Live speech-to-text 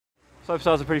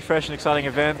Slopestyle is a pretty fresh and exciting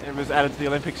event. It was added to the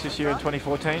Olympics this year in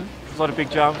 2014. There's a lot of big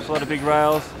jumps, a lot of big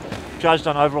rails, judged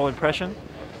on overall impression.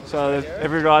 So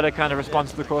every rider kind of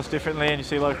responds to the course differently and you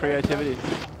see a lot of creativity.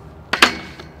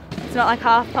 It's not like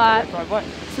half pipe,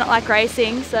 it's not like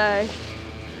racing, so it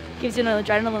gives you an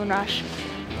adrenaline rush.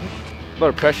 A lot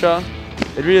of pressure.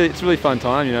 It's a really fun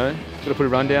time, you know. Got to put a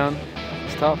run down.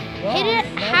 It's tough. Hit it,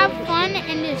 have fun,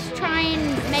 and just try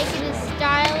and make it as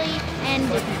stylish and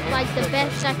like the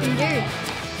best I can do.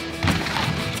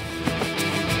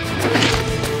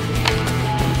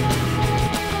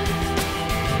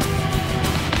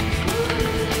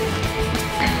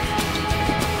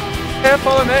 Yeah,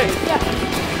 follow me. Yeah.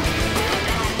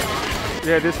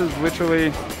 Yeah, this is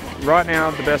literally right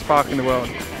now the best park in the world.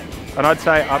 And I'd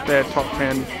say up there top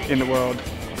 10 in the world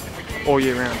all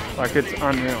year round. Like, it's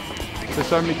unreal. There's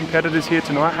so many competitors here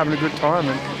tonight having a good time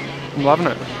and I'm loving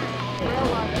it.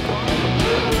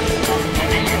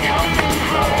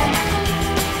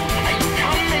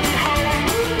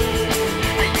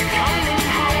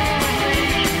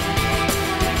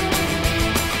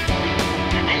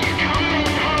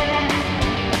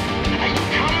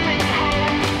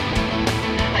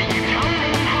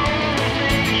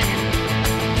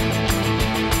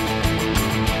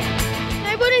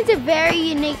 Snowboarding's a very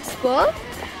unique sport.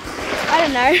 I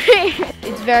don't know.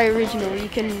 It's very original. You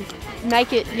can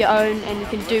make it your own and you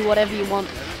can do whatever you want.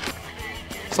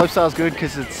 Slopestyle's good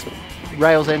because it's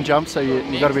rails and jumps, so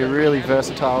you've got to be really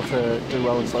versatile to do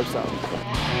well in slopestyle.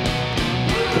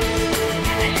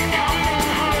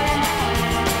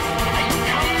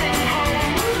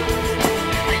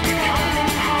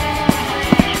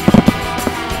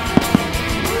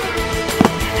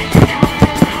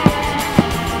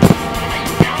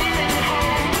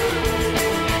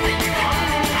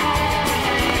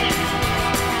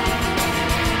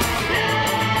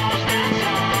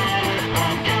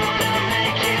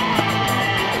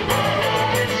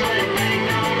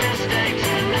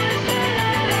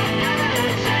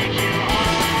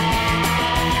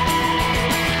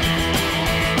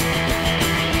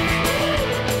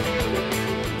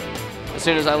 As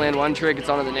soon as I land one trick, it's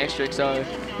on to the next trick, so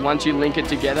once you link it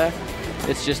together,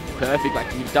 it's just perfect.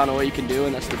 Like, you've done all you can do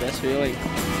and that's the best feeling.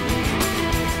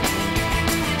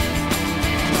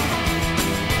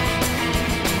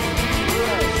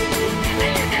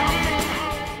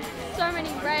 So many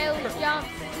rails, jumps,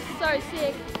 just so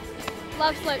sick.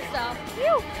 Love slopestyle.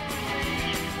 Whew.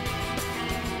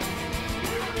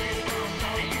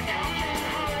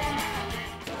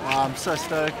 I'm so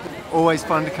stoked. Always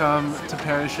fun to come to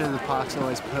Perisher. The park's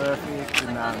always perfect,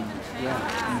 and yeah,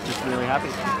 I'm just really happy.